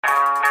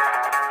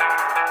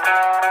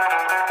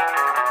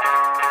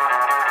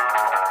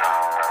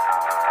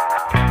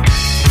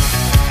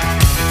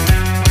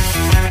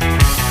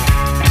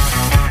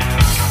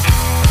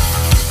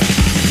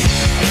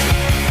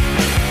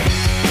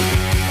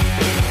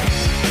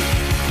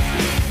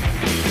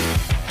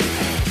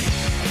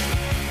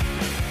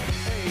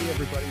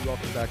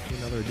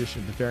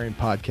edition of the Bavarian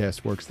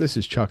Podcast Works. This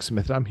is Chuck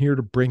Smith, and I'm here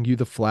to bring you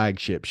the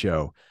Flagship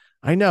show.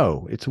 I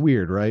know, it's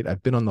weird, right?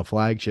 I've been on the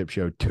Flagship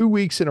show 2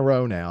 weeks in a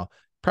row now,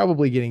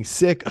 probably getting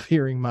sick of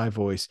hearing my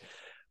voice.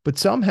 But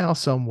somehow,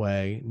 some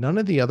way, none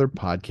of the other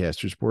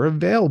podcasters were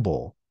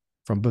available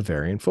from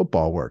Bavarian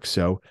Football Works.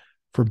 So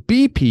for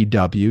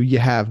BPW, you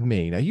have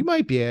me. Now, you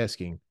might be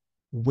asking,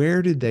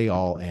 where did they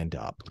all end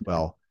up?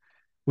 Well,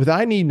 with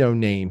I Need No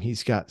Name,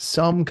 he's got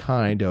some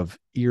kind of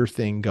ear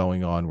thing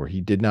going on where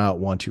he did not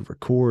want to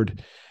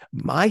record.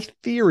 My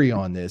theory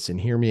on this, and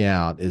hear me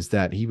out, is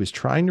that he was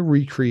trying to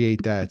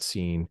recreate that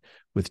scene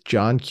with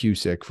John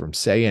Cusack from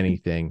Say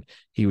Anything.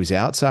 He was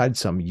outside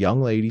some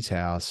young lady's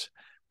house,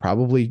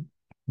 probably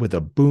with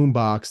a boom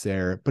box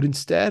there, but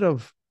instead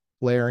of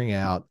blaring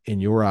out In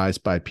Your Eyes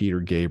by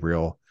Peter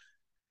Gabriel,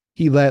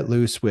 he let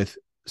loose with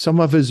some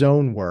of his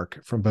own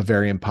work from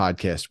Bavarian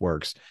Podcast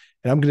Works.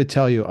 And I'm going to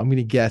tell you, I'm going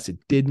to guess it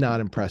did not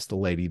impress the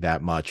lady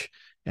that much.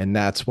 And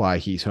that's why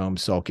he's home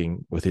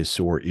sulking with his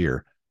sore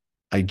ear.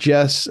 I'm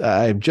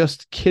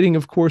just kidding,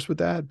 of course, with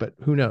that, but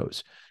who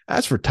knows?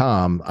 As for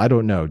Tom, I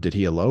don't know. Did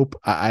he elope?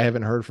 I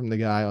haven't heard from the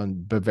guy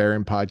on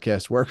Bavarian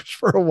Podcast Works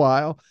for a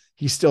while.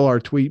 He's still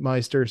our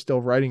tweetmeister,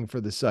 still writing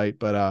for the site,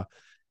 but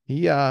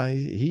he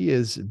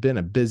has been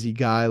a busy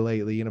guy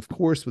lately. And of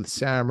course, with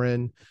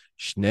Samrin,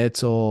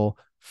 Schnitzel,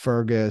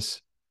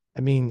 Fergus,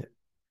 I mean,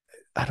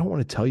 I don't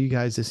want to tell you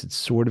guys this. It's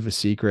sort of a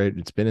secret.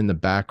 It's been in the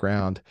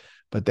background,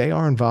 but they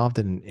are involved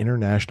in an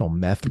international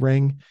meth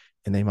ring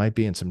and they might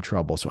be in some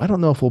trouble. So I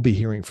don't know if we'll be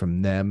hearing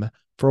from them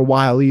for a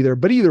while either,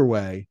 but either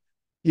way,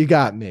 you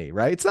got me,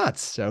 right? It's not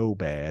so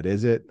bad,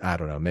 is it? I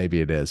don't know. Maybe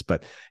it is,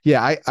 but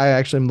yeah, I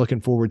actually am looking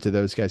forward to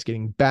those guys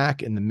getting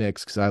back in the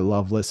mix because I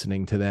love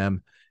listening to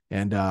them.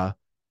 And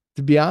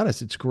to be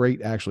honest, it's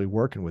great actually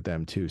working with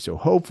them too. So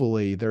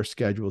hopefully their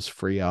schedules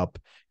free up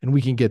and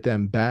we can get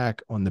them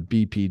back on the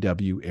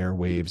BPW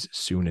airwaves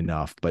soon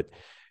enough. But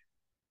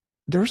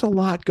there's a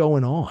lot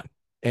going on.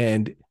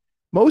 And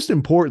most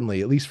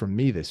importantly, at least for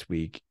me this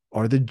week,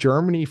 are the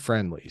Germany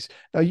friendlies.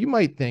 Now, you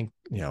might think,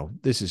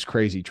 this is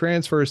crazy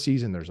transfer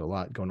season. There's a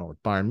lot going on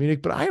with Bayern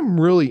Munich, but I am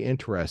really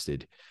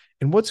interested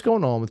in what's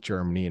going on with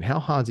Germany and how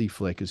Hansi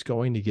Flick is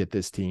going to get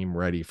this team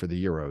ready for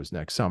the Euros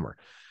next summer.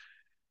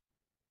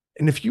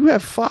 And if you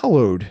have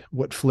followed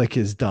what Flick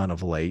has done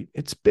of late,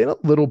 it's been a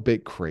little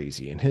bit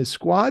crazy. And his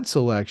squad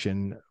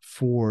selection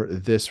for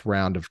this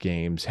round of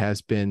games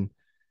has been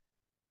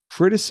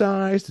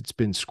criticized. It's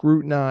been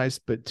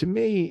scrutinized. But to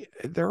me,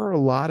 there are a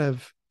lot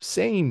of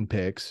sane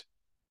picks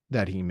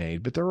that he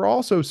made, but there are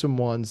also some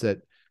ones that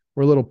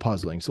were a little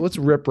puzzling. So let's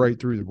rip right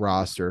through the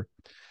roster.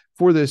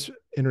 For this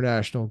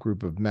international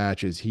group of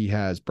matches, he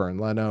has Bernd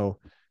Leno,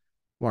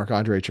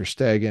 Marc-Andre ter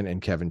Stegen,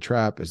 and Kevin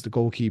Trapp as the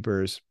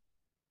goalkeepers.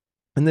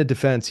 In the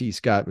defense, he's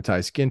got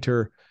Matthias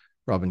Ginter,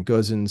 Robin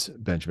Gosens,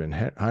 Benjamin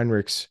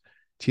Heinrichs,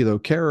 Thilo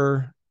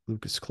Kehrer,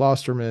 Lucas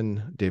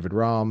Klosterman, David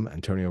Raum,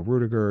 Antonio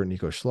Rudiger,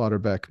 Nico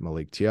Schlotterbeck,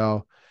 Malik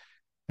Thiaw,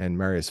 and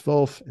Marius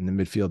Wolf. In the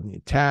midfield and the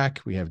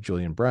attack, we have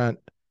Julian Brandt,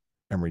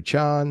 Emre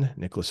Can,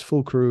 Nicholas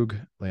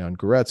Füllkrug, Leon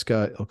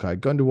Goretzka, Ilkay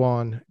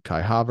Gundogan,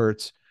 Kai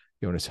Havertz,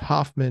 Jonas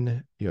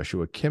Hoffmann,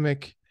 Joshua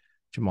Kimmich,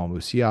 Jamal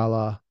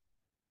Musiala,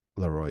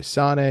 Leroy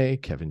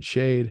Sané, Kevin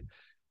Schade,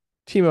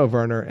 Timo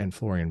Werner, and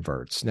Florian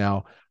Wirtz.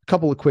 Now, a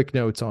couple of quick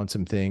notes on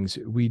some things.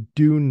 We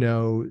do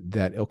know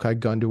that Ilkay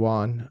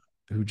Gundogan,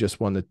 who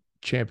just won the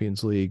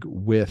Champions League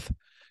with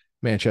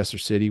Manchester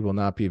City, will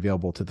not be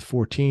available to the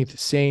 14th.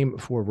 Same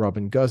for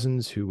Robin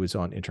Gosens, who was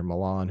on Inter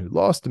Milan, who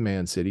lost to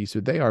Man City. So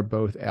they are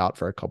both out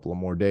for a couple of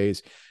more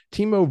days.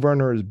 Timo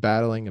Werner is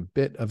battling a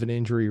bit of an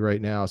injury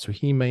right now, so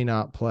he may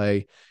not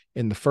play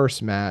in the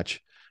first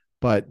match.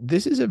 But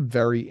this is a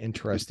very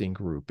interesting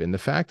group. And the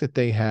fact that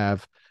they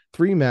have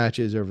 3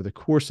 matches over the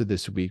course of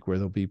this week where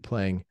they'll be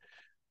playing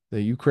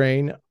the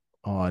Ukraine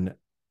on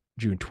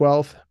June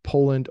 12th,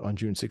 Poland on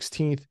June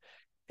 16th,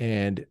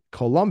 and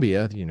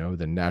Colombia,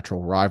 the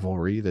natural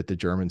rivalry that the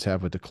Germans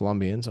have with the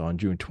Colombians on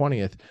June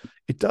 20th.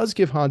 It does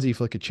give Hansi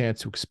Flick a chance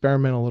to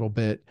experiment a little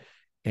bit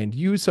and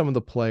use some of the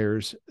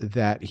players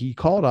that he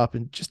called up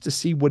and just to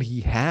see what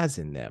he has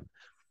in them.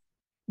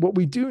 What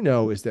we do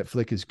know is that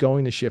Flick is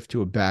going to shift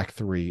to a back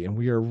 3, and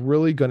we are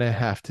really going to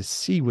have to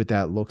see what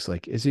that looks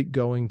like. Is it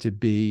going to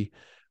be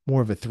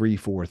more of a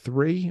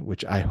 3-4-3,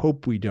 which I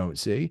hope we don't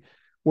see,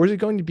 or is it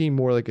going to be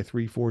more like a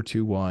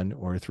 3-4-2-1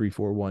 or a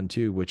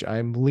 3-4-1-2, which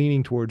I'm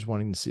leaning towards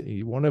wanting to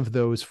see one of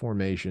those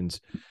formations.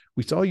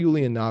 We saw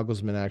Julian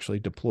Nagelsmann actually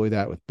deploy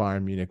that with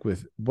Bayern Munich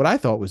with what I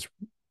thought was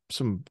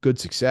some good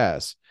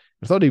success.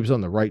 I thought he was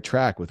on the right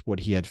track with what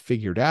he had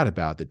figured out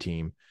about the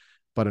team.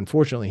 But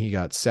unfortunately, he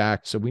got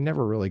sacked, so we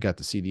never really got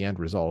to see the end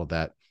result of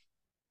that.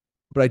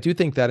 But I do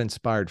think that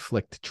inspired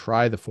Flick to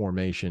try the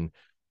formation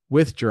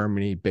with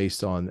Germany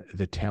based on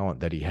the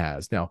talent that he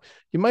has. Now,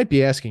 you might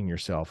be asking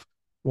yourself,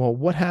 well,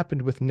 what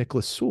happened with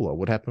Nicolas Sula?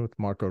 What happened with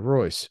Marco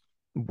Reus?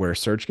 Where's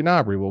Serge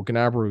Gnabry? Well,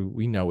 Gnabry,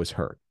 we know, is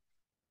hurt.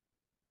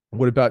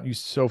 What about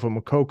Yusufa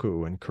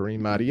Moukoko and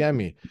Karim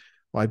Adeyemi?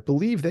 Well, I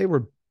believe they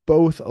were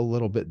both a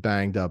little bit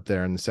banged up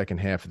there in the second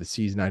half of the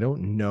season. I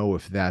don't know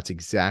if that's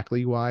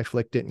exactly why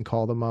Flick didn't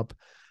call them up.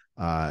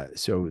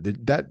 So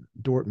that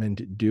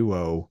Dortmund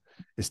duo,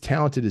 as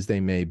talented as they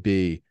may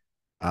be,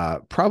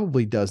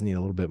 probably does need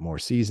a little bit more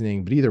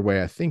seasoning. But either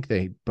way, I think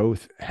they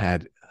both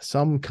had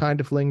some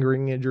kind of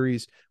lingering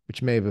injuries,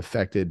 which may have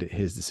affected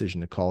his decision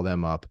to call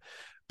them up.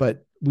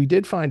 But we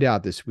did find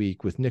out this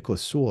week with Niklas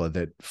Süle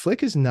that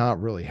Flick is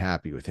not really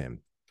happy with him.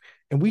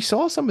 And we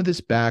saw some of this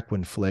back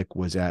when Flick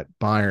was at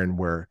Bayern,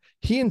 where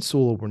he and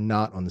Süle were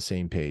not on the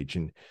same page.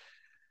 And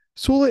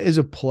Süle is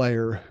a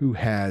player who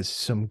has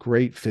some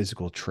great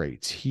physical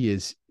traits. He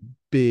is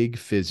big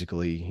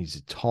physically. He's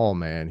a tall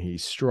man.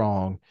 He's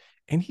strong,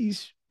 and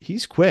he's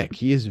quick.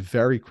 He is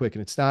very quick,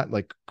 and it's not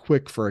like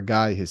quick for a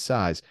guy his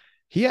size.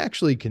 He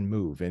actually can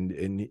move,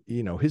 and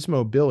you know, his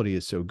mobility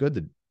is so good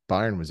that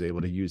Bayern was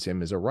able to use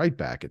him as a right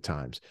back at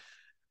times.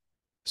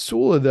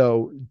 Süle,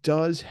 though,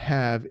 does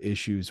have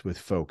issues with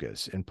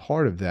focus, and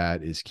part of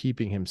that is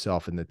keeping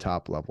himself in the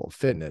top level of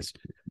fitness.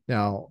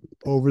 Now,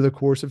 over the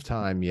course of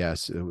time,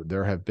 yes,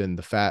 there have been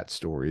the fat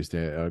stories,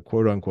 the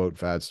quote-unquote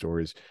fat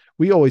stories.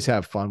 We always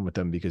have fun with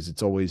them because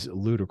it's always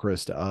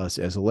ludicrous to us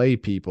as lay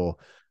people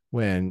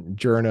when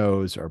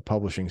journos are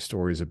publishing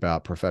stories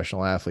about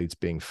professional athletes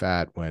being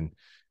fat when,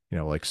 you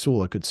know, like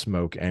Süle could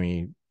smoke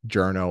any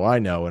journo I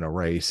know in a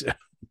race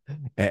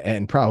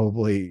and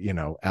probably, you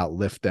know,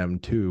 outlift them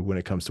too when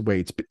it comes to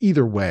weights. But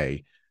either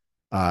way,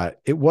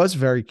 it was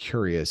very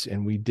curious.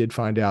 And we did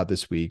find out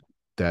this week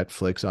that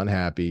Flick's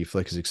unhappy.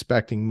 Flick is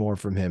expecting more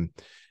from him.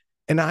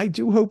 And I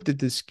do hope that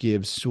this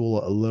gives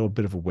Süle a little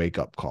bit of a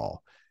wake-up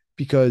call,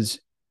 because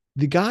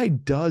the guy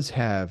does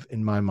have,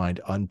 in my mind,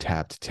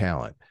 untapped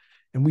talent.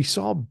 And we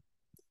saw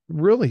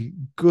really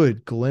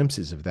good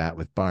glimpses of that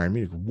with Bayern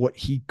Munich, what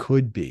he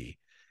could be.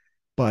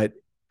 But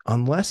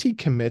unless he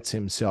commits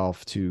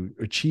himself to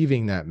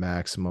achieving that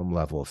maximum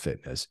level of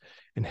fitness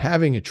and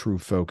having a true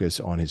focus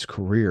on his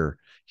career,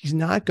 he's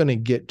not going to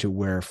get to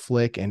where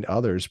Flick and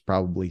others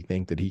probably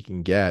think that he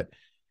can get.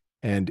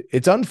 And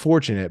it's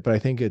unfortunate, but I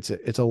think it's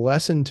a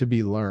lesson to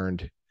be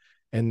learned,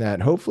 and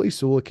that hopefully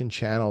Süle can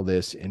channel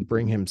this and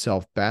bring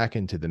himself back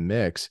into the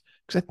mix,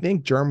 because I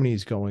think Germany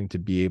is going to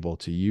be able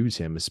to use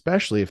him,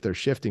 especially if they're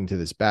shifting to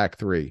this back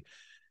three.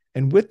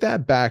 And with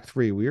that back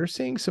three, we are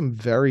seeing some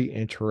very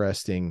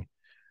interesting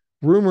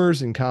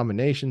rumors and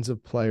combinations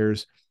of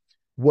players.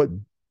 What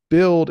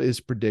Bild is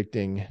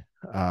predicting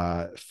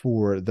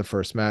for the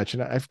first match,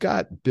 and I've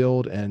got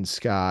Bild and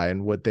Sky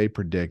and what they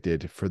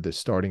predicted for the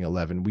starting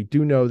 11. We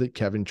do know that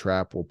Kevin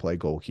Trapp will play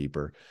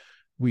goalkeeper.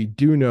 We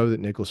do know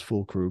that Niklas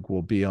Füllkrug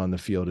will be on the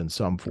field in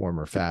some form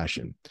or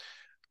fashion.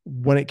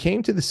 When it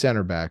came to the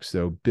center backs,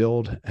 though,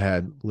 Bild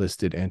had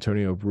listed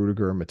Antonio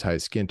Rudiger,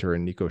 Matthias Ginter,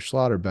 and Nico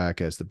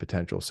Schlotterbeck as the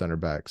potential center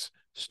backs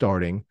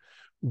starting,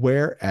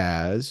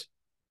 whereas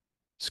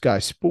Sky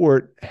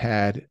Sport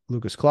had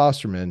Lucas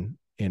Klosterman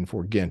in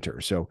for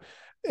Ginter. So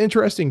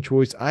interesting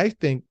choice. I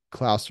think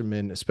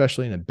Klosterman,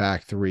 especially in a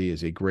back three,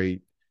 is a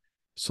great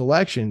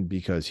selection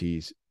because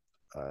he's,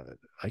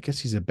 I guess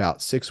he's about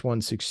 6'1",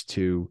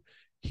 6'2".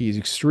 He's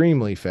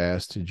extremely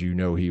fast. Did you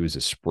know he was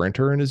a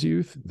sprinter in his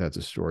youth? That's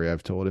a story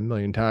I've told a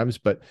million times,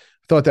 but I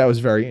thought that was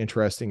very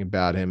interesting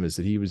about him, is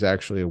that he was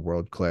actually a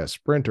world-class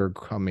sprinter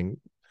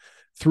coming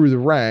through the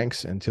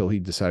ranks until he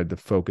decided to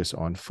focus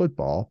on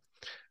football.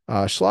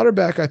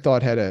 Schlotterbeck, I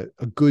thought, had a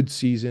good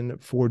season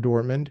for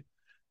Dortmund.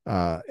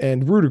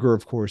 And Rudiger,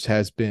 of course,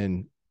 has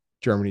been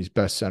Germany's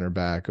best center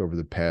back over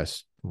the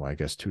past, well, I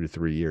guess 2 to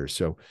 3 years.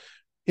 So,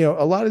 you know,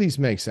 a lot of these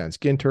make sense.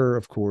 Ginter,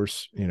 of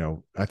course, you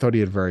know, I thought he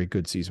had a very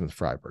good season with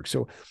Freiburg.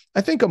 So I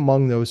think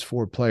among those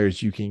 4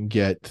 players, you can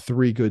get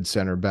 3 good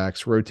center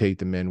backs, rotate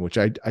them in, which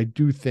I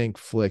do think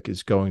Flick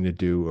is going to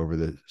do over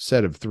the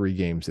set of 3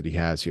 games that he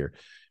has here.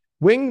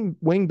 Wing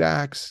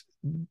backs,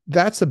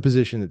 that's the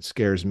position that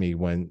scares me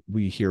when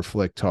we hear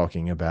Flick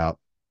talking about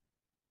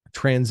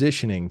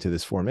transitioning to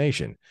this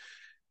formation.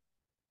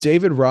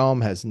 David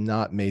Raum has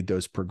not made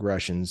those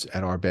progressions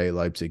at RB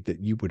Leipzig that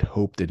you would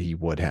hope that he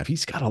would have.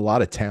 He's got a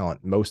lot of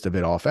talent, most of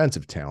it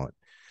offensive talent,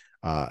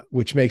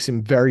 which makes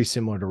him very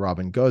similar to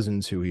Robin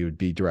Gosens, who he would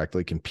be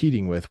directly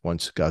competing with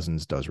once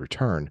Gosens does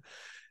return.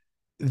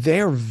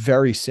 They're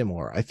very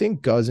similar. I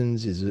think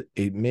Gosens is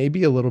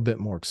maybe a little bit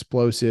more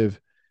explosive.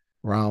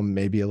 Raum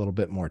maybe a little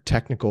bit more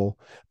technical,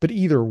 but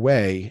either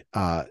way,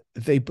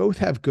 they both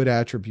have good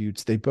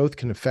attributes. They both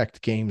can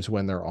affect games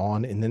when they're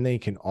on, and then they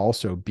can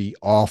also be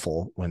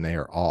awful when they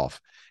are off.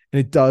 And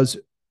it does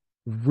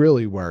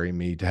really worry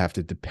me to have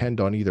to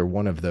depend on either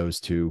one of those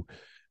two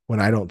when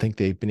I don't think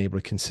they've been able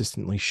to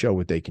consistently show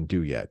what they can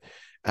do yet.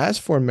 As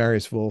for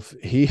Marius Wolf,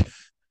 he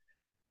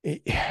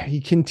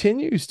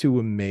continues to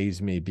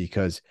amaze me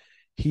because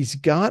he's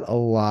got a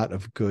lot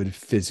of good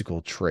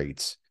physical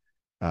traits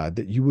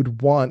that you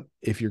would want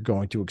if you're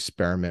going to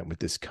experiment with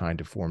this kind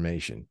of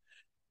formation.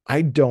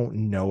 I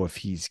don't know if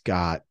he's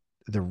got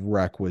the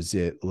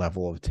requisite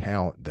level of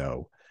talent,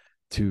 though,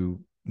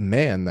 to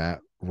man that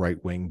right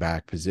wing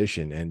back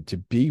position and to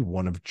be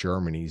one of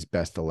Germany's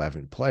best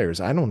 11 players.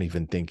 I don't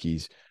even think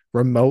he's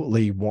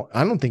remotely.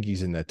 I don't think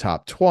he's in the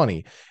top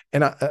 20.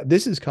 And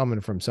this is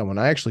coming from someone,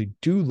 I actually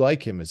do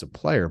like him as a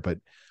player, but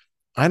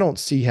I don't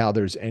see how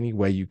there's any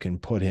way you can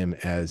put him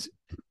as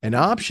an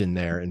option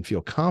there and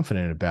feel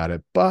confident about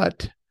it.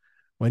 But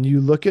when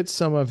you look at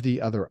some of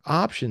the other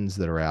options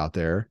that are out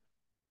there,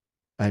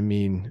 I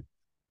mean,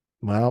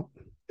 well,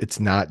 it's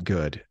not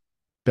good.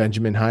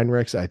 Benjamin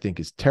Heinrichs, I think,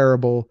 is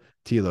terrible.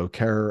 Thilo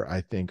Kehrer,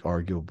 I think,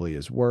 arguably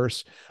is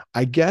worse.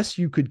 I guess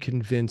you could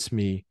convince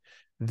me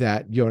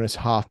that Jonas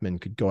Hoffman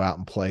could go out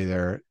and play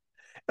there.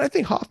 And I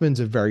think Hoffman's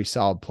a very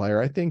solid player.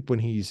 I think when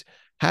he's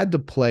had to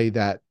play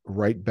that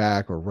right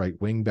back or right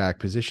wing back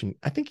position,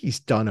 I think he's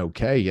done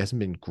okay. He hasn't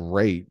been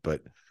great,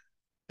 but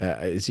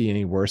is he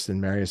any worse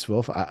than Marius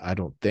Wolf? I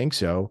don't think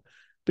so.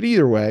 But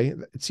either way,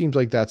 it seems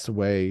like that's the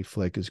way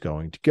Flick is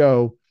going to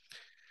go.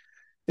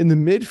 In the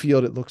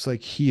midfield, it looks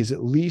like he is,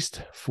 at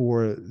least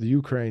for the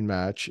Ukraine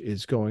match,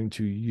 is going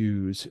to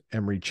use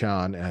Emre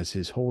Can as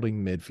his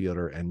holding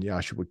midfielder and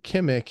Joshua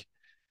Kimmich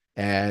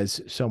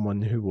as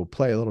someone who will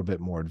play a little bit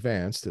more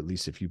advanced, at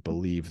least if you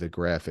believe the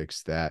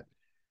graphics that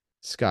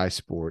Sky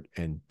Sport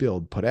and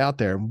Bild put out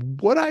there.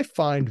 What I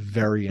find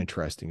very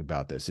interesting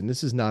about this, and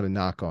this is not a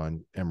knock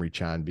on Emre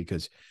Can,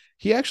 because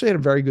he actually had a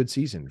very good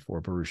season for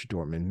Borussia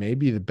Dortmund,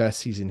 maybe the best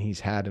season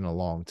he's had in a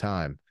long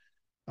time.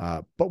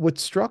 But what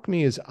struck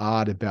me as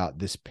odd about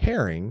this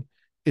pairing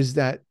is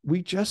that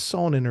we just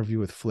saw an interview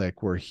with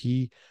Flick where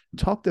he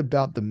talked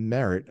about the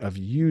merit of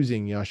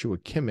using Joshua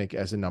Kimmich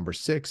as a number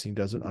 6. He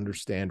doesn't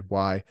understand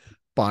why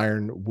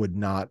Bayern would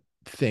not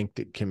think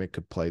that Kimmich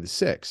could play the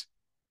 6.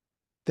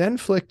 Then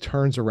Flick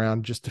turns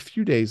around just a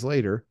few days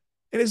later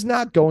and is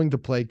not going to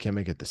play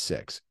Kimmich at the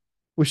 6,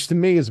 which to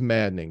me is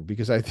maddening,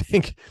 because I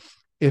think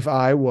if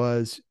I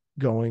was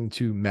going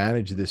to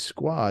manage this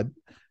squad,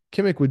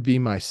 Kimmich would be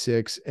my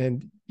 6,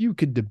 and you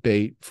could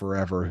debate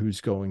forever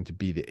who's going to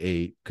be the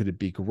 8. Could it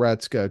be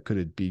Goretzka? Could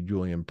it be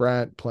Julian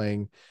Brandt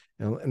playing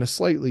in a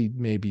slightly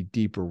maybe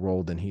deeper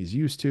role than he's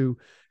used to?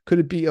 Could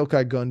it be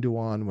Ilkay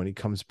Gundogan when he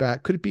comes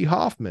back? Could it be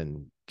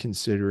Hoffman,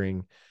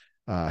 considering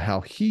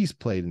how he's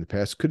played in the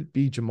past? Could it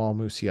be Jamal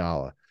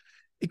Musiala?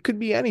 It could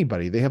be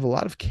anybody. They have a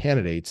lot of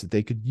candidates that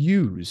they could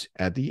use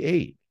at the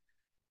 8.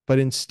 But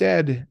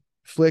instead,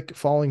 Flick,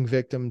 falling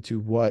victim to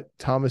what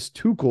Thomas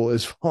Tuchel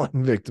is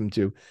falling victim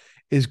to,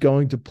 is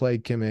going to play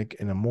Kimmich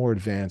in a more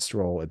advanced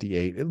role at the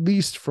 8, at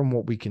least from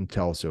what we can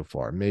tell so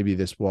far. Maybe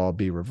this will all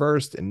be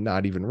reversed and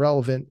not even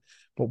relevant,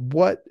 but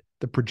what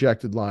the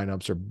projected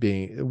lineups are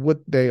being, what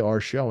they are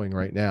showing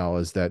right now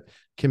is that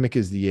Kimmich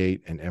is the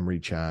 8 and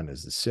Emre Can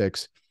is the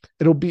 6.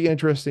 It'll be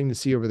interesting to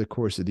see over the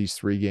course of these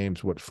 3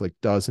 games what Flick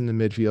does in the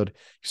midfield.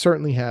 He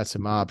certainly has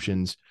some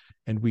options,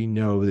 and we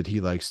know that he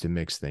likes to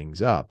mix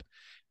things up.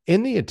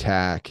 In the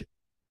attack,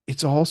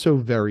 it's also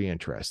very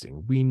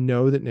interesting. We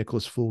know that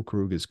Niklas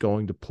Füllkrug is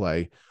going to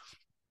play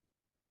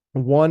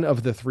one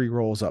of the 3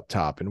 roles up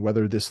top, and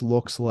whether this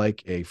looks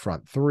like a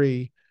front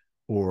 3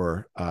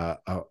 or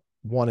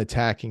one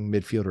attacking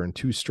midfielder and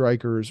 2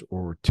 strikers,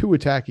 or 2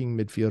 attacking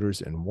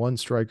midfielders and 1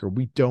 striker,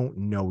 we don't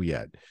know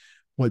yet.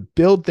 What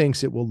Bild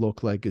thinks it will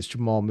look like is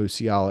Jamal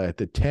Musiala at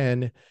the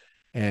 10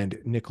 and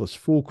Niklas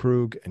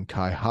Füllkrug and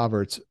Kai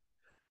Havertz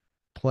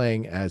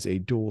playing as a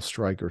dual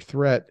striker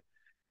threat.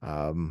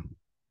 I'm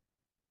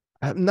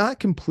not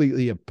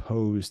completely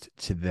opposed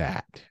to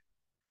that.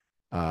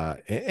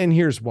 And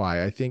here's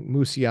why. I think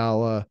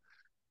Musiala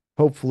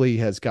hopefully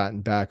has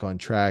gotten back on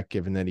track,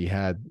 given that he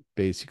had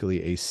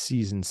basically a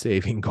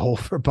season-saving goal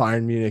for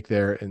Bayern Munich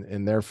there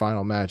in their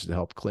final match to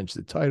help clinch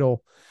the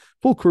title.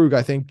 Füllkrug,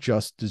 I think,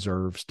 just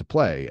deserves to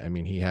play. I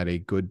mean, he had a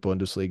good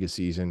Bundesliga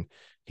season.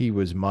 He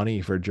was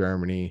money for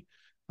Germany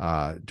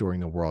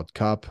during the World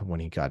Cup when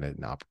he got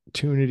an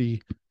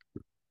opportunity.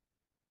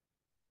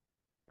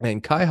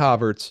 And Kai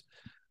Havertz,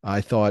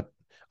 I thought,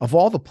 of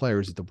all the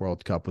players at the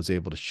World Cup, was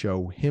able to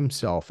show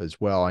himself as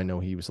well. I know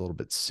he was a little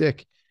bit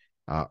sick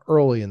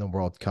early in the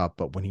World Cup,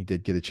 but when he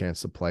did get a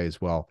chance to play as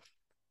well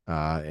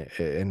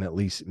and at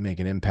least make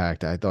an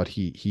impact, I thought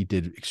he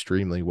did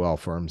extremely well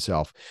for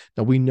himself.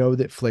 Now, we know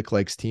that Flick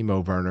likes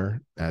Timo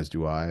Werner, as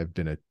do I. I've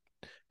been a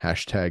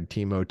hashtag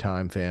Timo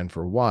Time fan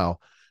for a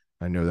while.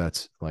 I know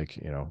that's like,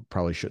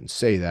 probably shouldn't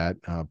say that,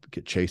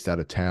 get chased out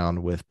of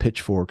town with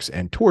pitchforks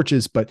and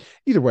torches, but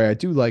either way, I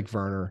do like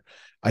Werner.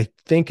 I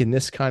think in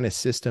this kind of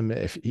system,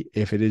 if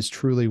it is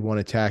truly one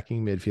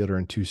attacking midfielder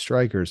and 2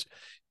 strikers,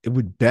 it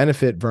would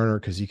benefit Werner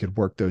because he could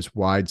work those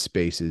wide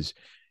spaces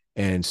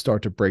and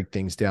start to break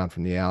things down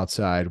from the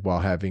outside,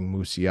 while having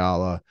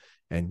Musiala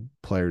and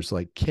players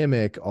like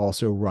Kimmich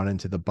also run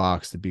into the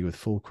box to be with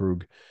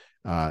Füllkrug,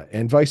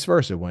 and vice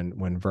versa.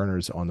 When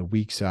Werner's on the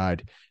weak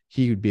side,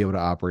 he would be able to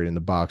operate in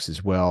the box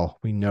as well.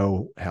 We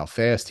know how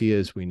fast he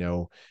is. We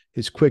know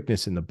his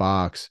quickness in the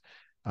box.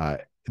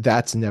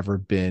 That's never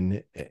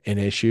been an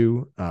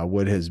issue.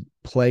 What has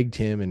plagued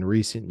him in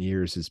recent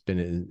years has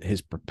been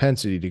his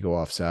propensity to go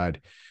offside.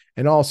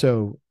 And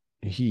also,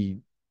 he,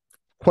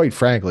 quite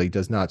frankly,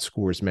 does not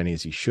score as many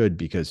as he should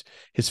because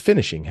his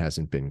finishing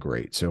hasn't been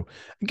great. So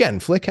again,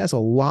 Flick has a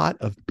lot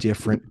of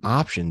different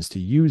options to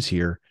use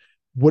here.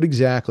 What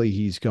exactly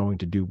he's going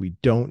to do, we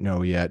don't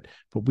know yet,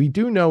 but we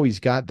do know he's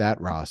got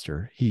that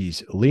roster.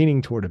 He's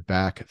leaning toward a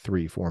back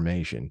three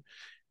formation,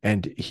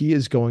 and he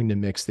is going to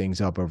mix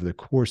things up over the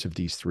course of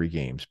these 3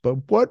 games.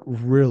 But what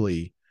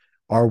really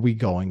are we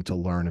going to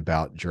learn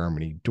about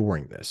Germany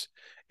during this?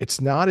 It's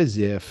not as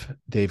if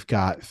they've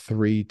got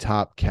 3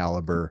 top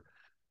caliber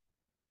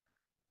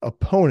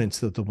opponents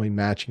that they'll be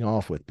matching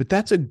off with, but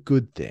that's a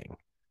good thing.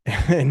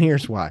 And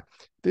here's why.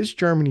 This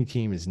Germany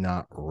team is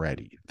not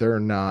ready. They're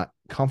not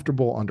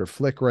comfortable under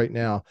Flick right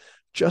now.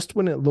 Just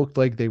when it looked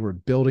like they were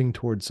building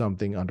towards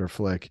something under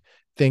Flick,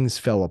 things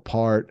fell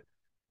apart.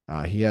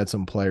 He had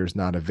some players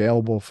not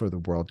available for the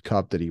World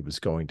Cup that he was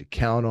going to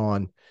count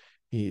on.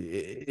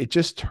 It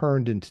just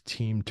turned into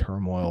team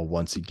turmoil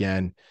once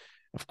again.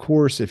 Of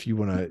course, if you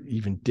want to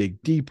even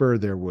dig deeper,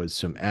 there was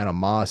some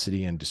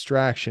animosity and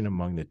distraction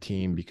among the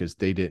team because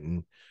they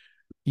didn't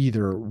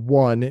either,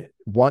 one,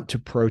 want to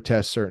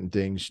protest certain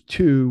things,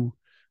 two,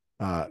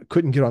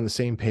 couldn't get on the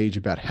same page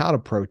about how to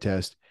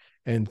protest,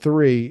 and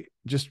 3,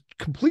 just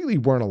completely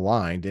weren't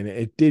aligned. And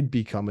it did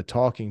become a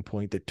talking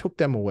point that took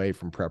them away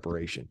from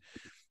preparation.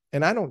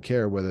 And I don't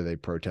care whether they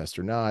protest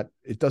or not.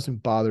 It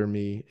doesn't bother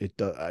me.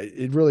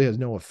 It really has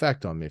no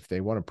effect on me. If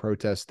they want to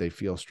protest, they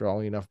feel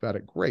strongly enough about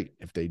it, great.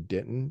 If they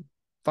didn't,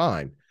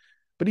 fine.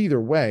 But either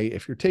way,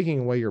 if you're taking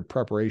away your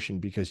preparation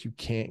because you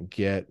can't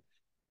get,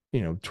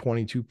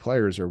 22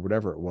 players or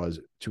whatever it was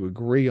to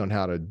agree on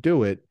how to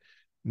do it,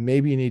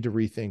 maybe you need to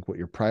rethink what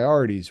your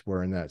priorities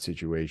were in that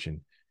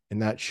situation.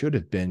 And that should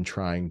have been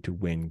trying to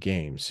win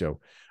games. So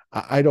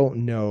I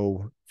don't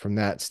know from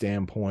that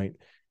standpoint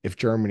if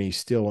Germany's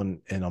still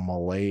in a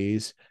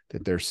malaise,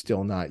 that they're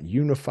still not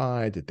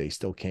unified, that they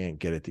still can't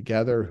get it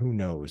together. Who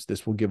knows?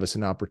 This will give us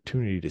an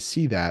opportunity to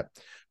see that.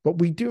 But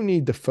we do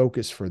need the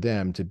focus for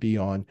them to be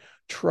on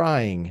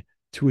trying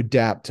to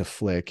adapt to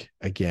Flick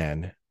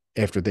again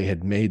after they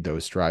had made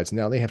those strides.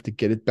 Now they have to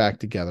get it back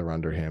together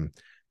under him.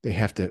 They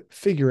have to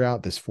figure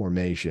out this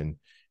formation,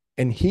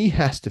 and he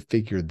has to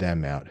figure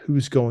them out.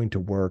 Who's going to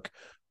work?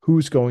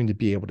 Who's going to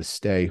be able to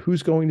stay?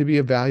 Who's going to be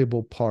a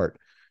valuable part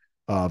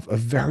of a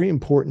very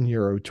important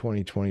Euro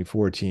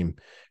 2024 team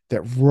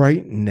that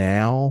right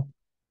now,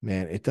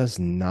 man, it does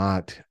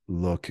not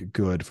look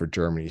good for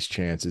Germany's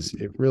chances.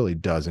 It really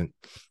doesn't.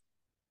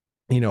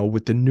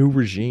 With the new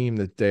regime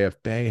that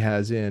DFB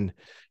has in,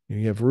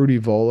 you have Rudi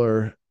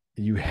Völler,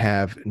 you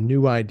have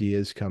new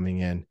ideas coming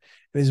in.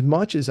 And as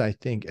much as I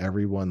think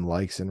everyone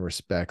likes and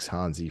respects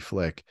Hansi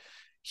Flick,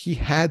 he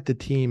had the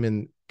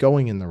team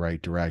going in the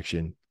right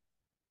direction.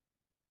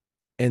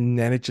 And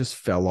then it just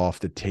fell off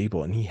the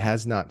table, and he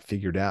has not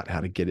figured out how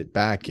to get it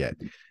back yet.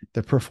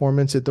 The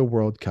performance at the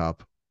World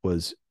Cup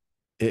was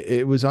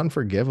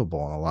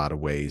unforgivable in a lot of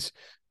ways.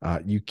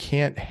 You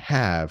can't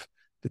have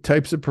the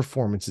types of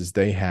performances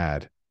they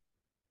had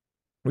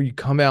where you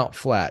come out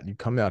flat, you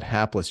come out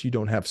hapless, you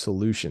don't have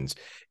solutions.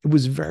 It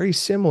was very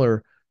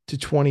similar to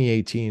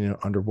 2018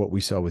 under what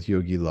we saw with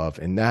Yogi Löw,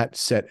 and that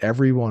set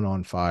everyone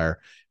on fire.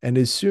 And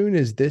as soon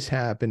as this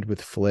happened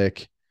with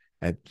Flick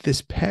at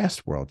this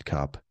past World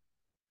Cup,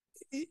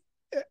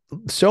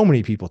 so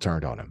many people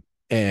turned on him.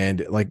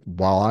 And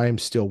while I'm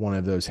still one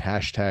of those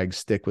hashtag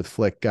stick with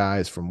Flick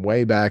guys from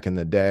way back in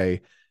the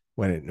day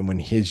when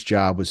his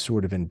job was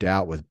sort of in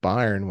doubt with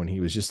Bayern, when he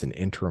was just an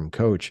interim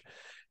coach,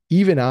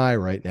 even I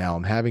right now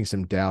am having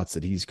some doubts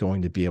that he's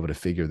going to be able to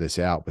figure this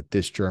out with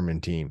this German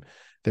team.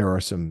 There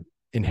are some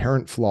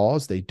inherent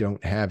flaws. They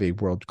don't have a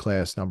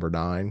world-class number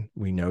 9.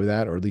 We know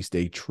that, or at least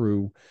a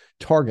true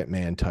target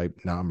man type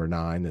number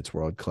 9 that's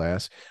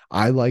world-class.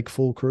 I like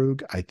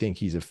Füllkrug. I think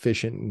he's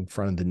efficient in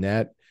front of the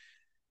net.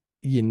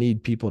 You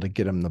need people to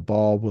get him the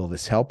ball. Will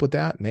this help with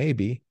that?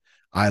 Maybe.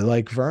 I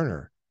like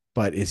Werner,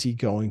 but is he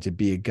going to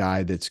be a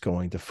guy that's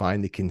going to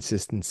find the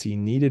consistency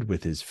needed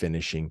with his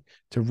finishing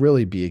to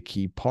really be a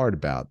key part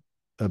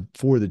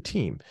for the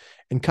team?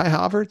 And Kai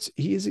Havertz,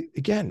 he is,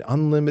 again,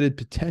 unlimited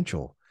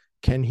potential.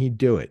 Can he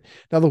do it?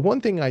 Now, the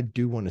one thing I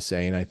do want to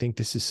say, and I think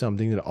this is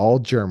something that all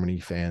Germany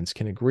fans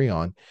can agree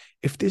on,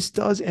 if this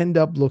does end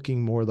up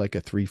looking more like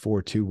a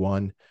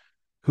 3-4-2-1,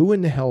 who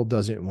in the hell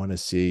doesn't want to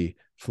see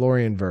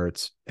Florian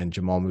Wirtz and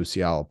Jamal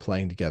Musiala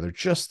playing together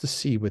just to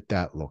see what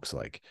that looks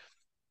like?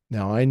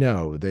 Now, I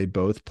know they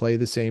both play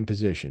the same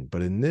position,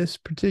 but in this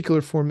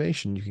particular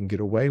formation, you can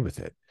get away with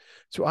it.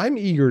 So I'm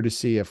eager to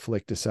see if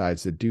Flick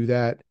decides to do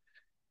that.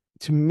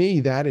 To me,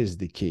 that is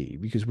the key,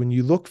 because when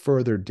you look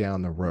further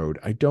down the road,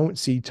 I don't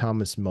see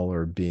Thomas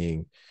Muller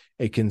being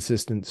a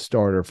consistent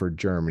starter for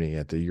Germany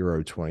at the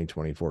Euro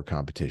 2024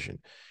 competition.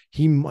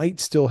 He might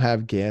still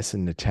have gas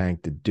in the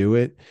tank to do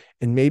it,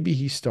 and maybe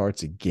he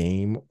starts a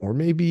game or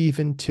maybe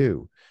even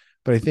 2.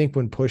 But I think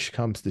when push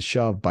comes to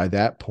shove, by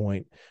that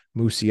point,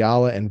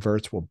 Musiala and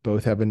Wirtz will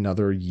both have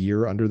another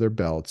year under their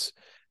belts.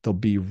 They'll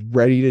be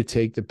ready to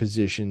take the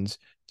positions,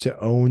 to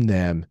own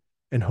them,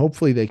 and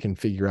hopefully they can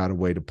figure out a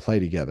way to play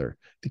together.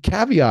 The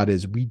caveat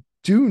is we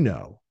do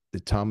know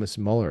that Thomas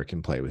Muller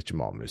can play with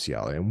Jamal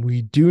Musiala, and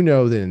we do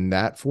know that in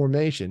that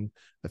formation,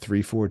 a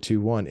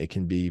 3-4-2-1, it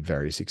can be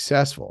very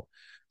successful.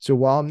 So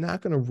while I'm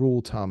not going to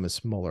rule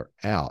Thomas Muller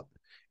out,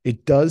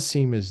 it does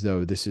seem as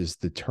though this is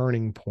the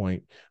turning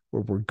point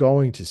where we're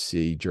going to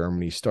see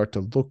Germany start to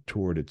look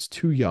toward its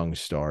two young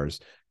stars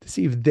to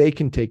see if they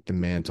can take the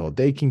mantle,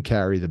 they can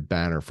carry the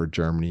banner for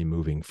Germany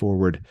moving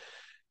forward.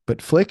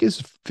 But Flick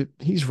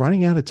he's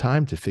running out of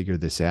time to figure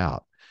this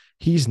out.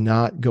 He's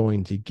not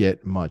going to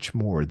get much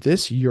more.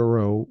 This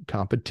Euro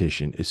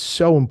competition is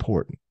so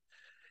important.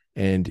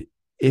 And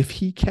if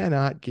he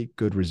cannot get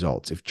good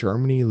results, if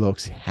Germany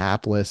looks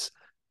hapless,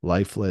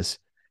 lifeless,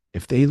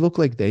 if they look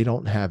like they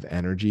don't have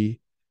energy,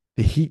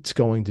 the heat's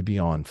going to be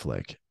on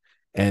Flick.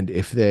 And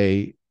if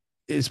they,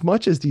 as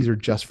much as these are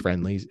just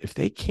friendlies, if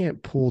they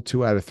can't pull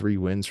 2 out of 3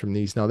 wins from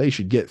these, now they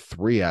should get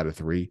 3 out of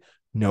 3,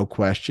 no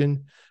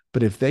question.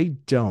 But if they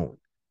don't,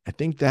 I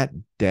think that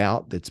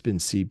doubt that's been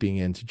seeping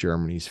into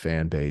Germany's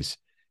fan base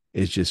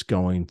is just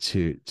going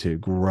to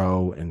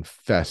grow and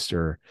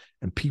fester,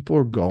 and people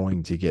are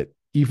going to get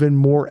even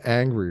more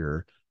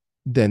angrier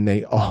than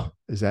they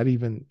is that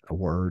even a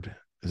word?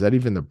 Is that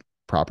even the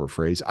proper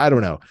phrase? I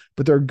don't know,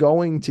 but they're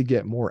going to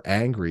get more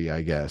angry,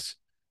 I guess,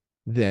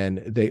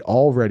 than they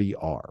already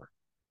are.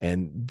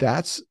 And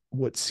that's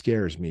what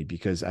scares me,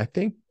 because I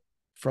think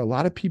for a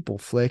lot of people,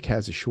 Flick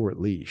has a short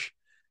leash,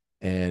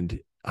 and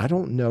I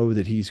don't know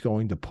that he's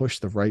going to push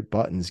the right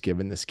buttons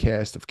given this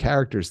cast of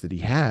characters that he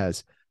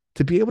has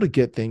to be able to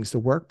get things to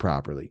work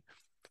properly.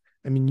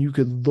 I mean, you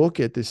could look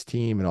at this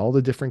team and all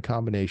the different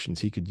combinations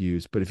he could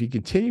use, but if he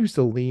continues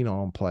to lean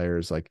on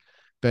players like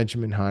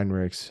Benjamin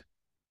Heinrichs,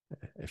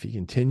 if he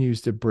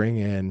continues to bring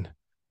in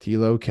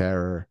Thilo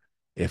Kehrer,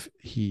 if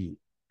he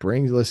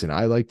brings, listen,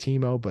 I like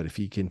Timo, but if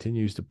he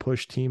continues to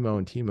push Timo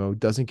and Timo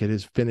doesn't get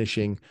his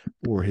finishing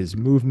or his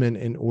movement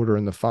in order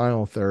in the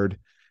final third,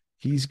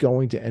 he's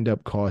going to end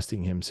up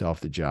costing himself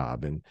the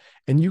job. And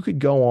you could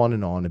go on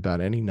and on about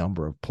any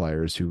number of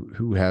players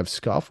who have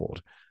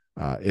scuffled.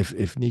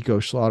 If Nico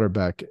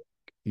Schlotterbeck,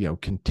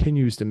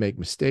 continues to make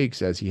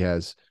mistakes as he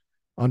has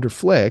under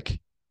Flick,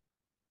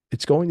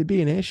 it's going to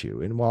be an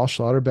issue. And while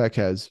Schlotterbeck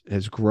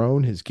has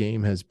grown, his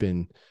game has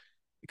been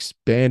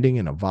expanding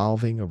and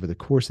evolving over the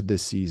course of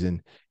this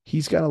season,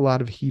 he's got a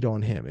lot of heat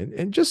on him.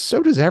 And just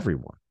so does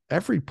everyone.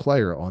 Every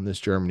player on this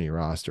Germany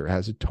roster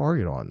has a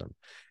target on them.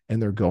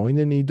 And they're going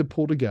to need to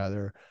pull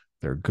together.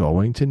 They're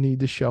going to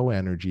need to show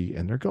energy,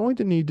 and they're going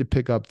to need to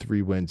pick up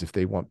 3 wins if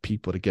they want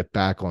people to get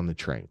back on the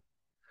train.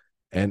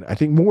 And I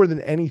think more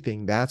than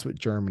anything, that's what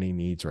Germany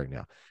needs right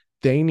now.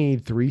 They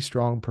need 3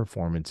 strong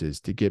performances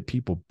to get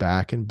people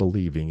back and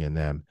believing in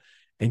them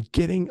and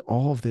getting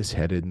all of this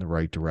headed in the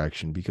right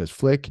direction, because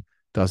Flick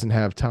doesn't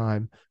have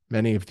time.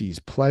 Many of these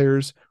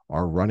players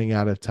are running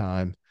out of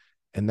time.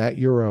 And that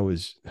Euro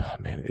is,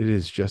 it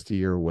is just a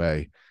year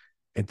away.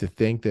 And to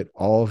think that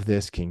all of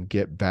this can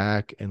get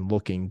back and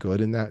looking good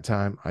in that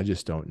time, I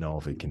just don't know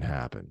if it can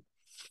happen.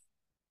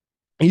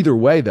 Either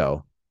way,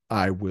 though,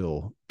 I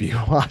will be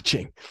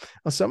watching.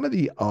 Now, some of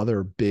the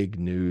other big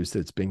news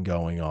that's been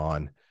going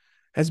on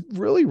has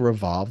really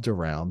revolved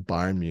around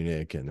Bayern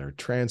Munich and their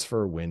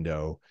transfer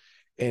window.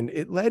 And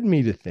it led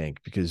me to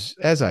think, because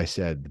as I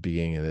said at the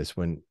beginning of this,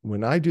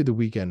 when I do the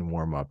weekend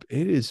warm-up,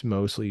 it is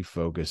mostly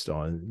focused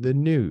on the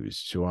news.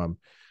 So I'm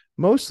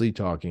mostly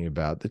talking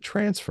about the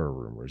transfer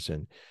rumors,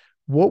 and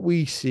what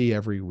we see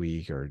every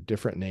week are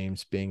different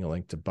names being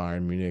linked to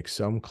Bayern Munich,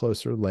 some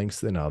closer links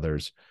than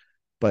others.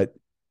 But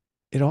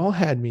it all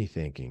had me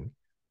thinking,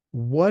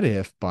 what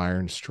if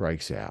Bayern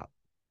strikes out?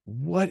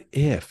 What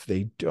if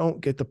they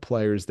don't get the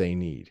players they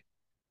need?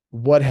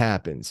 What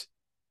happens?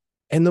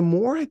 And the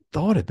more I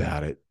thought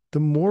about it,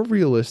 the more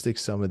realistic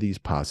some of these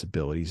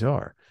possibilities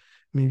are.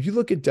 I mean, if you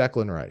look at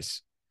Declan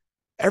Rice,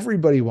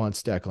 everybody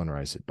wants Declan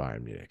Rice at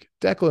Bayern Munich.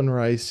 Declan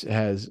Rice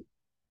has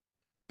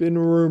been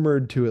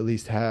rumored to at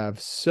least have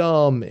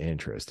some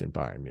interest in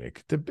Bayern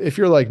Munich. If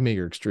you're like me,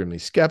 you're extremely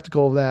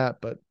skeptical of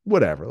that, but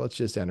whatever. Let's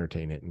just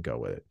entertain it and go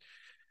with it.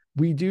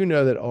 We do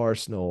know that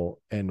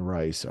Arsenal and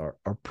Rice are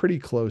pretty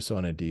close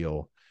on a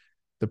deal.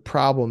 The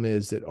problem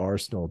is that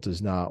Arsenal does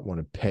not want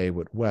to pay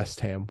what West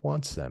Ham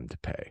wants them to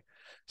pay.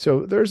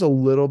 So there's a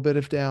little bit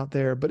of doubt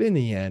there, but in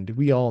the end,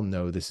 we all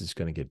know this is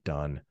going to get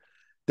done.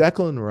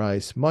 Declan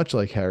Rice, much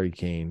like Harry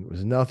Kane,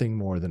 was nothing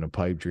more than a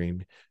pipe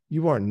dream.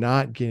 You are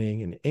not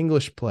getting an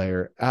English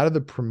player out of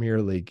the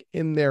Premier League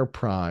in their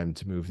prime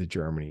to move to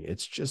Germany.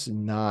 It's just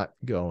not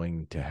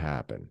going to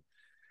happen.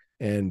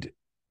 And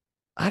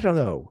I don't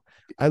know.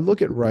 I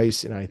look at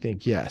Rice and I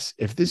think, yes,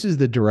 if this is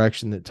the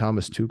direction that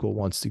Thomas Tuchel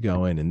wants to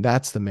go in, and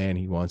that's the man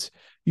he wants,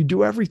 you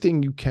do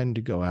everything you can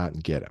to go out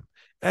and get him.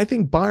 And I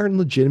think Bayern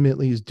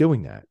legitimately is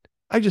doing that.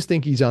 I just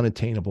think he's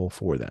unattainable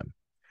for them.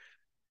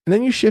 And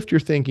then you shift your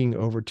thinking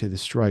over to the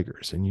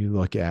strikers, and you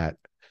look at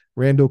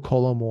Randall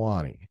Kolo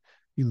Muani,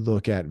 you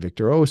look at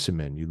Victor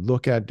Osimhen, you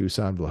look at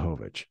Dusan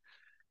Vlahovic.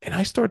 And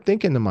I start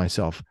thinking to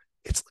myself,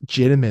 it's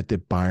legitimate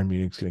that Bayern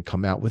Munich's going to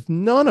come out with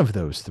none of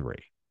those 3.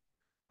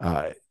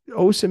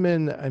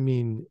 Osimhen, I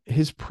mean,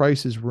 his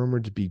price is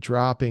rumored to be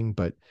dropping,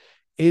 but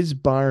is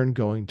Bayern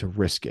going to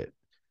risk it?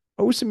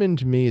 Osimhen,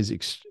 to me, is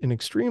an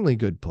extremely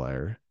good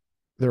player.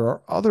 There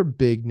are other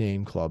big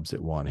name clubs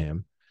that want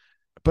him.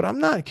 but I'm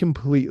not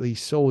completely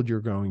sold you're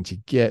going to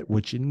get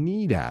what you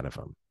need out of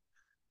him.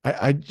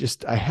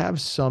 I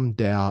have some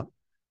doubt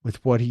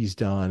with what he's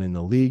done in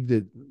the league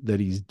that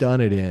he's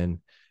done it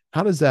in.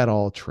 How does that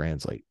all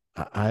translate?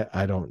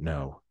 I don't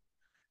know.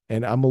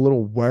 And I'm a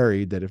little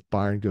worried that if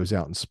Bayern goes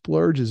out and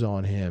splurges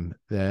on him,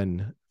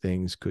 then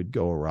things could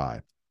go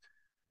awry.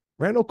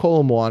 Randall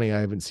Colomwani, I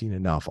haven't seen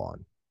enough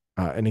on.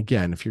 And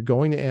again, if you're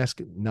going to ask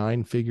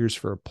 9 figures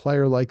for a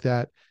player like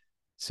that,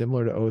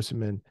 similar to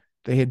Osimhen,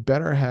 they had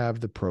better have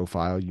the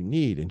profile you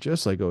need. And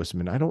just like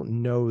Osimhen, I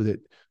don't know that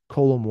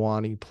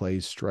Colomwani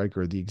plays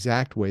striker the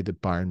exact way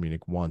that Bayern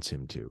Munich wants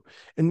him to.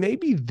 And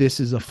maybe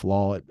this is a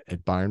flaw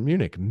at Bayern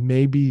Munich.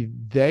 Maybe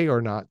they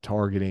are not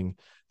targeting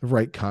the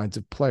right kinds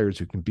of players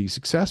who can be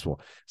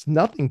successful. It's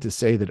nothing to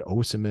say that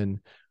Osimhen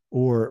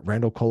or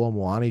Randall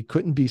Colomwani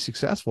couldn't be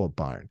successful at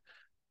Bayern.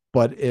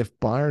 But if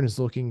Bayern is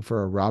looking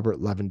for a Robert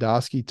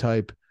Lewandowski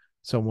type,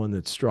 someone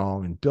that's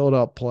strong in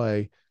build-up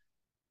play,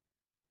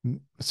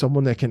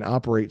 someone that can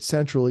operate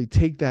centrally,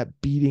 take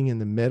that beating in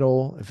the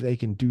middle, if they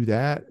can do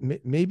that,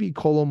 maybe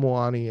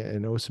Colomwani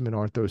and Osimhen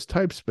aren't those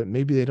types, but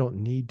maybe they don't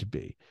need to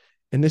be.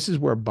 And this is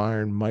where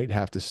Bayern might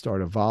have to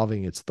start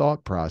evolving its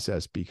thought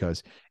process,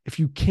 because if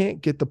you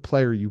can't get the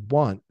player you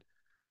want,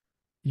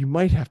 you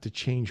might have to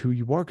change who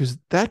you are, because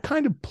that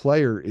kind of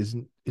player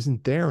isn't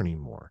there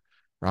anymore.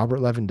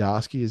 Robert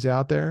Lewandowski is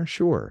out there,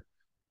 sure.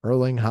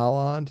 Erling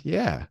Haaland,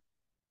 yeah.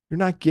 You're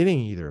not getting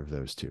either of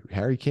those two.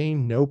 Harry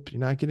Kane, nope, you're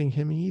not getting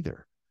him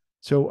either.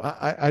 So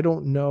I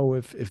don't know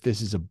if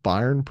this is a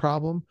Bayern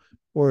problem,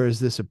 or is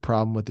this a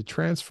problem with the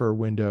transfer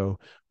window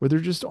where there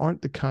just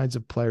aren't the kinds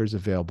of players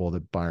available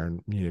that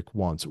Bayern Munich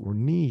wants or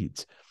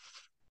needs.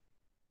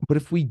 But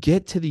if we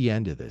get to the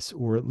end of this,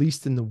 or at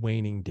least in the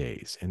waning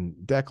days, and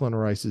Declan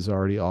Rice is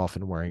already off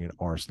and wearing an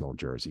Arsenal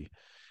jersey,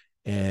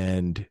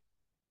 and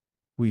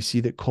we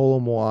see that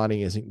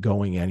Colomwani isn't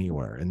going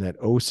anywhere, and that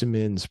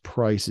Osimhen's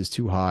price is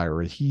too high,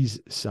 or he's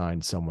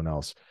signed someone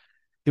else,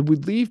 it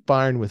would leave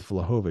Bayern with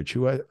Vlahovic,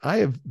 who I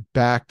have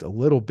backed a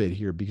little bit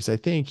here because I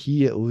think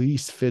he at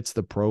least fits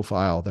the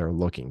profile they're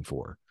looking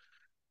for.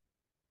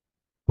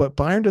 But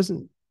Bayern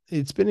doesn't,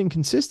 it's been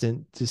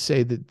inconsistent to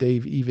say that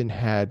they've even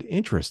had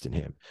interest in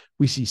him.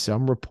 We see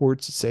some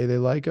reports that say they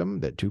like him,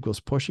 that Tuchel's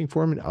pushing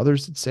for him, and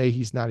others that say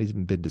he's not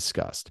even been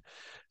discussed.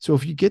 So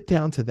if you get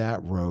down to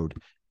that road,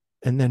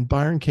 and then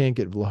Bayern can't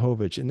get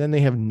Vlahovic, and then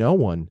they have no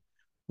one,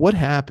 what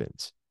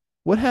happens?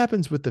 What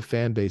happens with the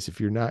fan base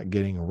if you're not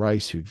getting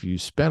Rice, who you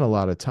spent a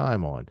lot of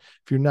time on,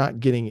 if you're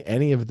not getting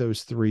any of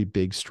those 3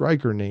 big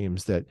striker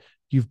names that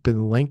you've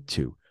been linked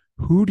to?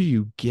 Who do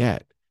you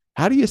get?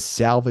 How do you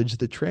salvage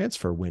the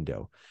transfer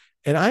window?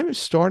 And I'm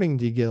starting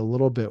to get a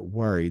little bit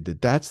worried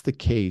that that's the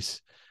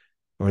case,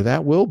 or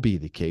that will be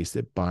the case,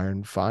 that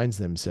Bayern finds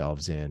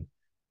themselves in,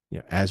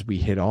 as we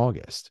hit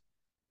August.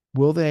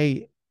 Will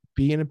they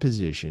be in a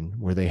position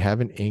where they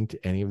haven't inked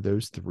any of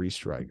those 3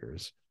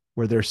 strikers,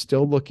 where they're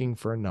still looking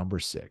for a number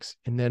 6?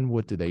 And then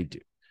what do? Do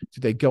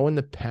they go in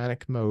the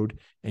panic mode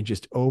and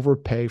just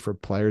overpay for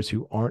players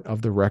who aren't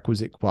of the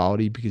requisite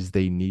quality because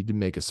they need to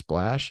make a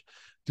splash?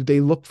 Do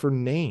they look for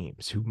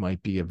names who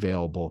might be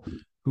available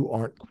who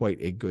aren't quite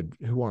a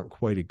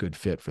good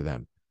fit for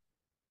them?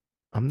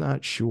 I'm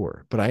not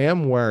sure, but I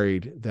am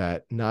worried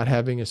that not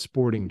having a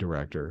sporting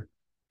director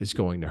is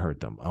going to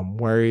hurt them. I'm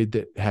worried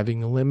that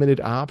having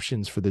limited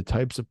options for the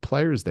types of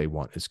players they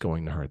want is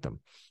going to hurt them.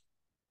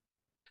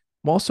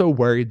 I'm also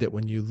worried that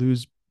when you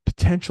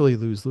potentially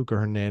lose Luca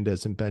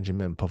Hernandez and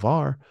Benjamin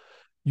Pavard,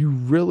 you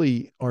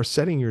really are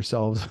setting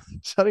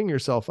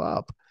yourself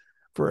up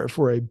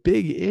for a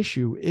big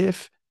issue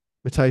if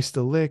Matthijs de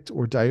Ligt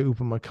or Dayot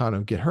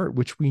Upamecano get hurt,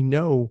 which we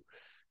know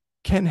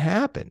can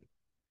happen.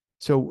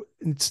 So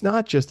it's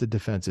not just a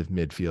defensive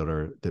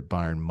midfielder that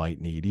Bayern might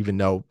need, even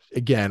though,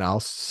 again, I'll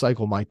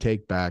cycle my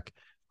take back.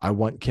 I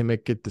want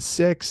Kimmich at the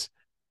 6.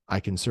 I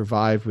can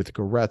survive with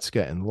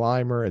Goretzka and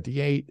Leimer at the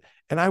 8.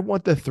 And I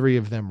want the 3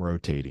 of them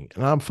rotating.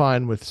 And I'm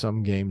fine with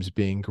some games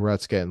being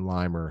Goretzka and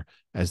Leimer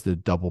as the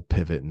double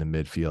pivot in the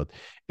midfield.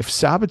 If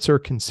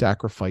Sabitzer can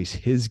sacrifice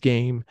his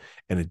game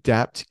and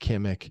adapt to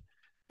Kimmich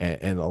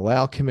and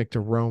allow Kimmich to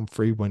roam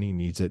free when he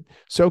needs it,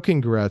 so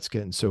can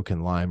Goretzka and so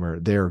can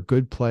Leimer. They are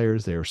good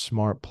players. They are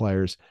smart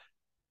players.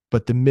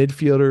 But the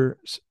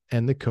midfielders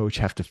and the coach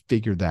have to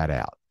figure that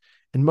out.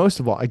 And most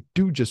of all, I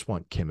do just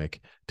want Kimmich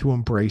to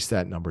embrace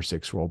that number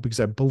 6 role, because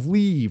I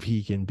believe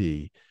he can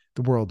be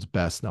the world's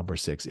best number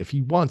 6 if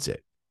he wants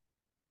it.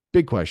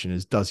 Big question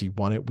is, does he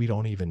want it? We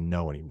don't even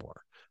know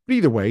anymore. But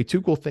either way,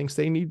 Tuchel thinks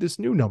they need this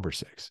new number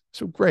 6.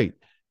 So great.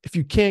 If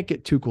you can't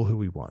get Tuchel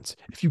who he wants,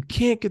 if you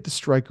can't get the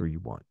striker you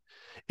want,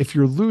 if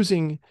you're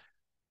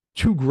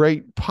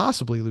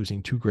possibly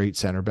losing 2 great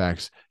center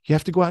backs, you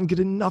have to go out and get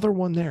another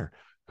one there.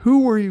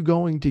 Who are you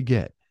going to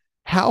get?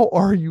 How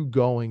are you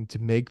going to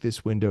make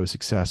this window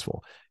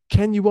successful?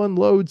 Can you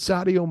unload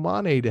Sadio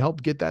Mane to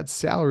help get that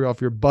salary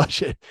off your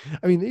budget?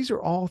 I mean, these are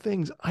all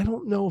things I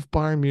don't know if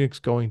Bayern Munich's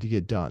going to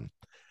get done.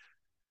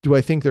 Do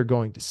I think they're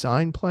going to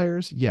sign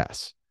players?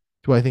 Yes.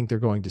 Do I think they're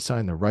going to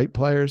sign the right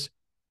players?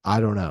 I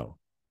don't know.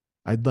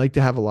 I'd like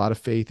to have a lot of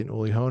faith in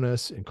Uli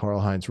Hoeneß and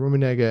Karl-Heinz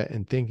Rummenigge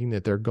and thinking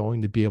that they're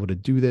going to be able to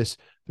do this.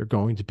 They're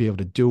going to be able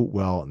to do it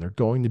well, and they're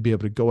going to be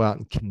able to go out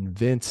and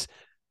convince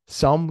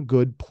some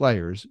good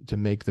players to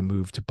make the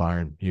move to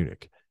Bayern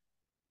Munich.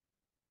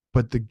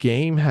 But the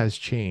game has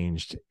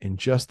changed in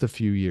just the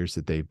few years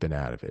that they've been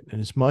out of it. And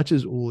as much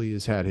as Uli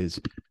has had his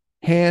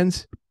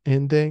hands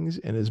in things,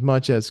 and as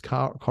much as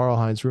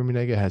Karl-Heinz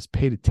Rummenigge has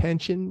paid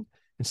attention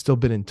and still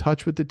been in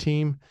touch with the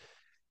team,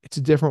 it's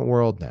a different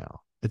world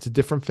now. It's a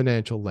different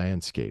financial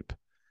landscape.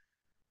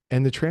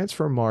 And the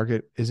transfer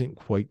market isn't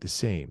quite the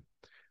same.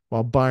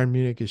 While Bayern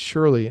Munich is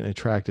surely an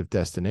attractive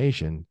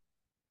destination,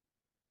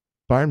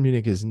 Bayern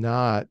Munich is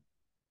not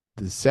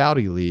the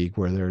Saudi league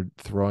where they're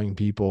throwing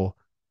people,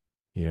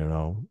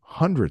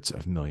 hundreds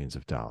of millions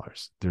of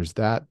dollars. There's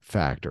that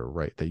factor,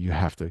 right, that you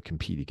have to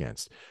compete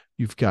against.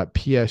 You've got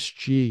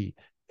PSG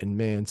and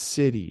Man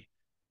City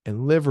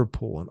and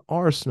Liverpool and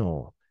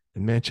Arsenal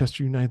and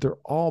Manchester United. They're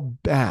all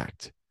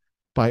backed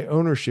by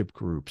ownership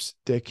groups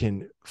that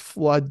can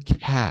flood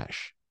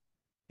cash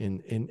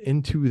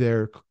into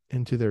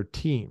their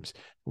teams.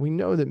 We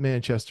know that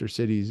Manchester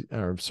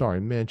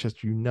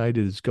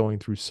United is going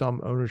through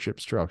some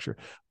ownership structure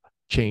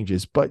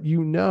changes, but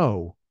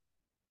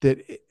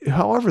that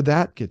however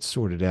that gets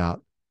sorted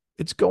out,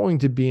 it's going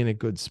to be in a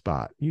good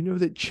spot. You know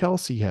that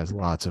Chelsea has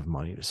lots of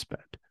money to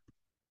spend.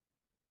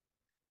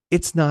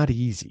 It's not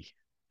easy.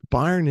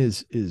 Bayern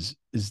is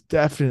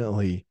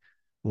definitely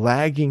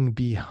lagging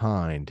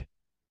behind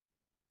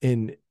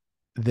in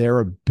their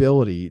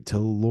ability to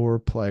lure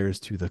players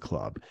to the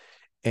club.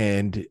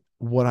 And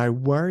what I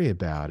worry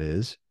about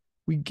is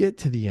we get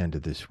to the end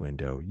of this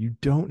window, you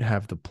don't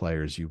have the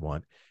players you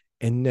want,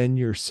 and then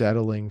you're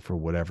settling for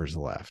whatever's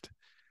left.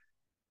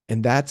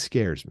 And that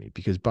scares me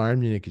because Bayern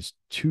Munich is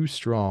too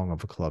strong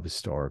of a club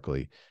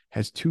historically,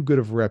 has too good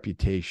of a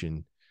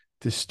reputation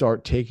to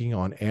start taking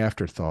on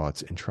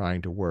afterthoughts and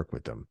trying to work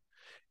with them.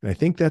 And I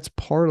think that's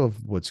part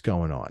of what's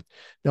going on.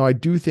 Now, I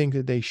do think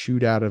that they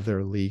shoot out of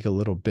their league a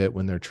little bit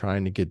when they're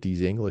trying to get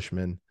these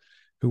Englishmen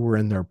who were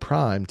in their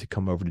prime to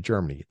come over to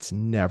Germany. It's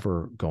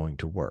never going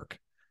to work.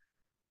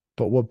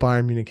 But what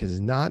Bayern Munich has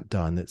not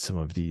done that some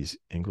of these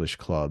English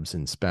clubs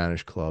and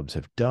Spanish clubs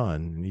have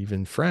done, and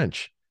even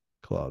French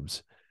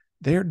clubs,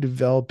 they're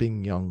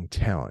developing young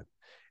talent.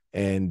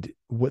 And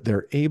what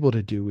they're able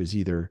to do is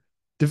either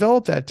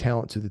develop that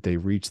talent so that they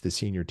reach the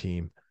senior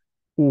team,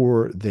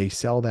 or they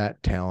sell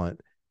that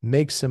talent,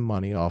 make some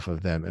money off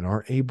of them, and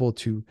are able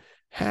to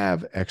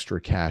have extra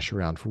cash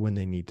around for when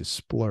they need to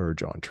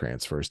splurge on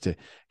transfers, to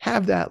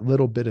have that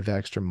little bit of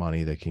extra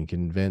money that can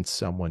convince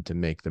someone to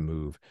make the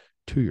move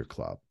to your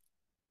club.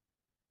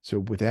 So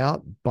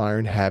without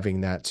Bayern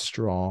having that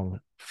strong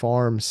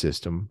farm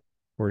system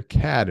or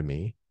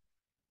academy,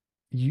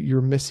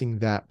 you're missing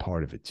that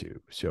part of it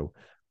too. So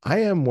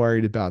I am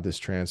worried about this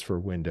transfer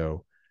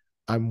window.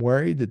 I'm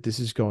worried that this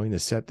is going to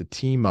set the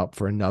team up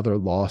for another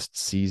lost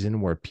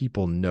season where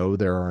people know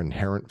there are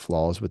inherent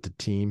flaws with the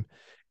team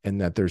and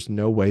that there's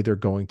no way they're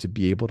going to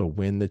be able to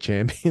win the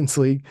Champions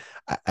League.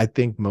 I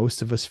think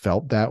most of us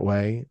felt that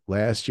way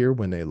last year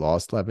when they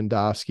lost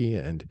Lewandowski,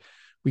 and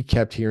we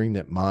kept hearing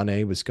that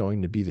Mane was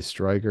going to be the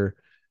striker.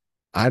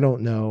 I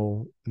don't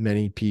know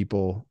many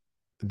people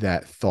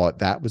that thought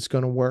that was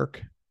going to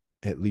work,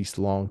 at least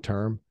long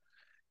term,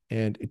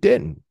 and it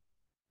didn't.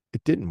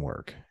 It didn't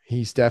work.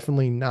 He's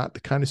definitely not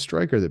the kind of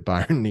striker that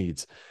Bayern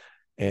needs.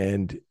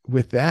 And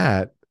with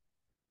that,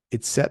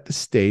 it set the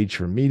stage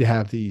for me to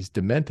have these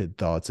demented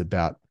thoughts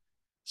about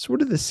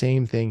sort of the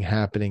same thing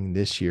happening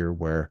this year,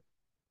 where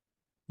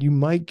you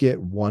might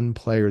get one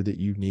player that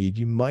you need.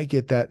 You might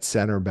get that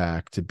center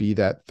back to be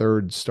that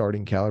third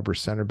starting caliber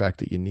center back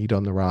that you need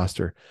on the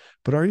roster.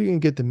 But are you going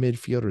to get the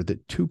midfielder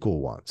that Tuchel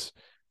wants?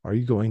 Are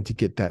you going to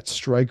get that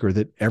striker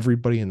that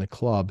everybody in the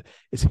club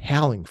is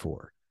howling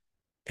for?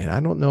 And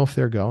I don't know if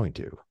they're going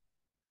to.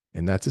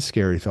 And that's a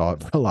scary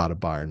thought for a lot of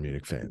Bayern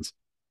Munich fans.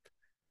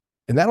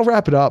 And that'll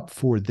wrap it up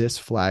for this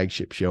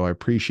flagship show. I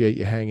appreciate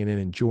you hanging in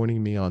and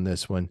joining me on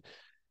this one.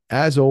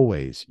 As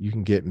always, you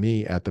can get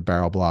me at the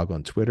Barrel Blog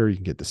on Twitter. You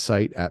can get the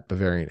site at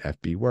Bavarian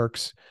FB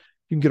Works.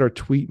 You can get our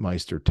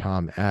tweetmeister,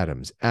 Tom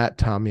Adams, at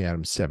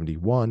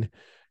TommyAdams71.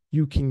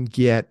 You can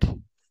get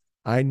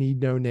I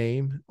Need No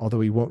Name,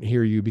 although he won't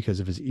hear you because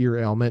of his ear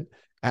ailment,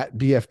 at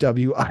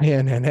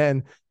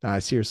BFWINNN. I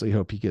seriously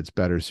hope he gets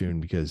better soon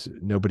because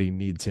nobody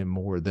needs him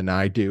more than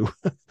I do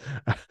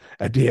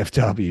at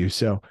BFW.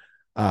 So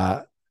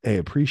I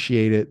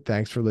appreciate it.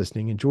 Thanks for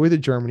listening. Enjoy the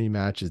Germany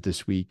matches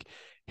this week.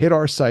 Hit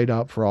our site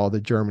up for all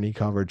the Germany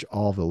coverage,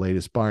 all of the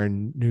latest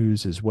Bayern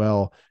news as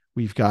well.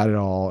 We've got it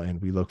all,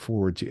 and we look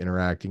forward to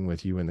interacting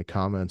with you in the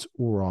comments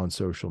or on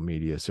social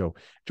media. So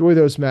enjoy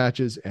those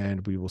matches,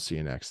 and we will see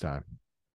you next time.